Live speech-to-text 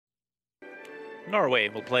Norway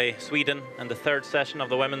will play Sweden in the third session of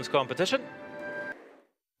the women's competition.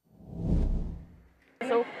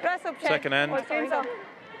 Second end.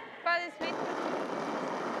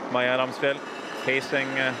 Maja Ramsfjell facing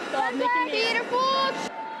a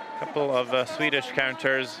couple of Swedish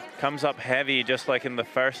counters. Comes up heavy just like in the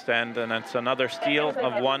first end, and it's another steal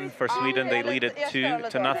of 1 for Sweden. They lead it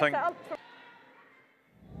 2-0.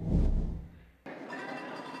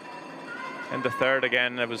 In the third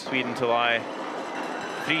again, it was Sweden to lie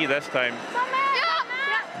 3 this time.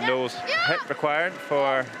 No hit required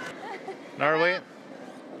for Norway.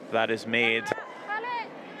 That is made.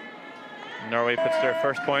 Norway puts their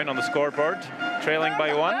first point on the scoreboard, trailing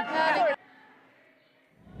by 1.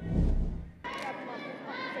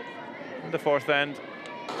 In the fourth end,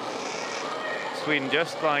 Sweden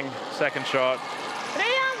just trying second shot.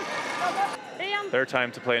 Their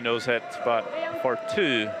time to play a nose hit, but for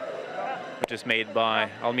 2, which is made by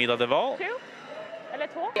Almida de Val.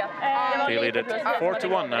 They lead it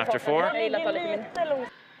 4-1 after 4.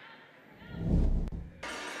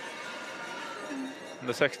 In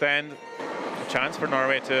the sixth end, a chance for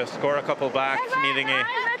Norway to score a couple back, needing a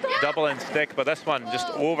double in stick, but this one just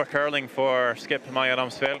over curling for skip Maja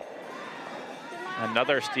Ramsfjell.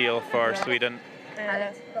 Another steal for Sweden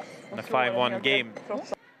in a 5-1 game.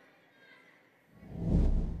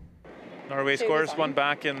 Norway scores 1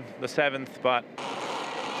 back in the 7th, but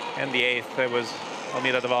in the 8th it was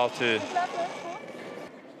Almida de Val to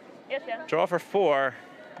draw for 4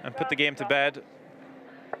 and put the game to bed.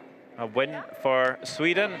 A win for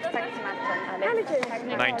Sweden.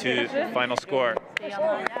 9-2 final score.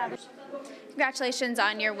 Congratulations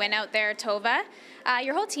on your win out there, Tova.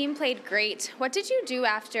 Your whole team played great. What did you do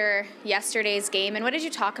after yesterday's game, and what did you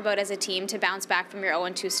talk about as a team to bounce back from your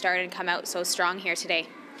 0-2 start and come out so strong here today?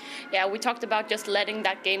 Yeah, we talked about just letting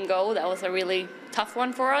that game go. That was a really tough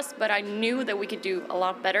one for us, but I knew that we could do a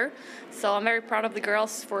lot better. So I'm very proud of the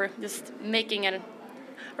girls for just making a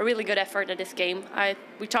really good effort at this game.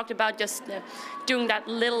 We talked about just doing that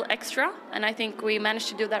little extra, and I think we managed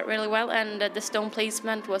to do that really well, and the stone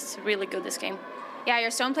placement was really good this game. Yeah,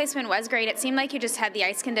 your stone placement was great. It seemed like you just had the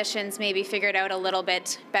ice conditions maybe figured out a little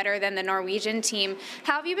bit better than the Norwegian team.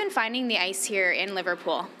 How have you been finding the ice here in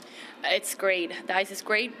Liverpool? It's great. The ice is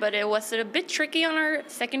great, but it was a bit tricky on our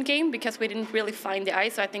second game because we didn't really find the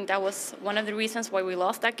ice. So I think that was one of the reasons why we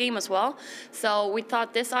lost that game as well. So we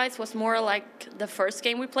thought this ice was more like the first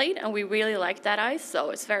game we played, and we really liked that ice.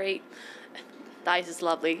 So the ice is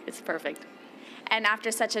lovely. It's perfect. And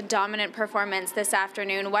after such a dominant performance this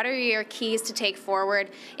afternoon, what are your keys to take forward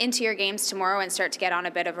into your games tomorrow and start to get on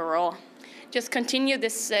a bit of a roll? Just continue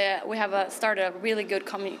this. We have started a really good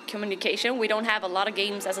communication. We don't have a lot of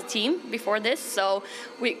games as a team before this, so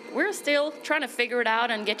we're still trying to figure it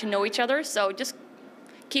out and get to know each other. So just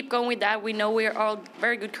keep going with that. We know we're all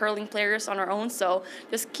very good curling players on our own, so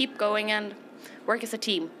just keep going and work as a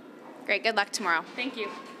team. Great. Good luck tomorrow. Thank you.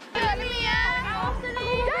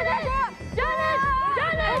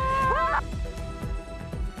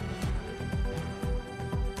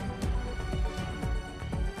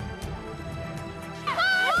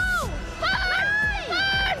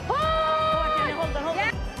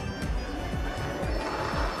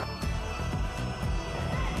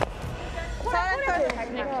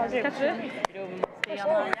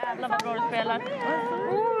 Jävlar vad bra du spelar.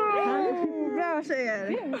 Bra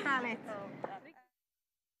tjejer. Härligt.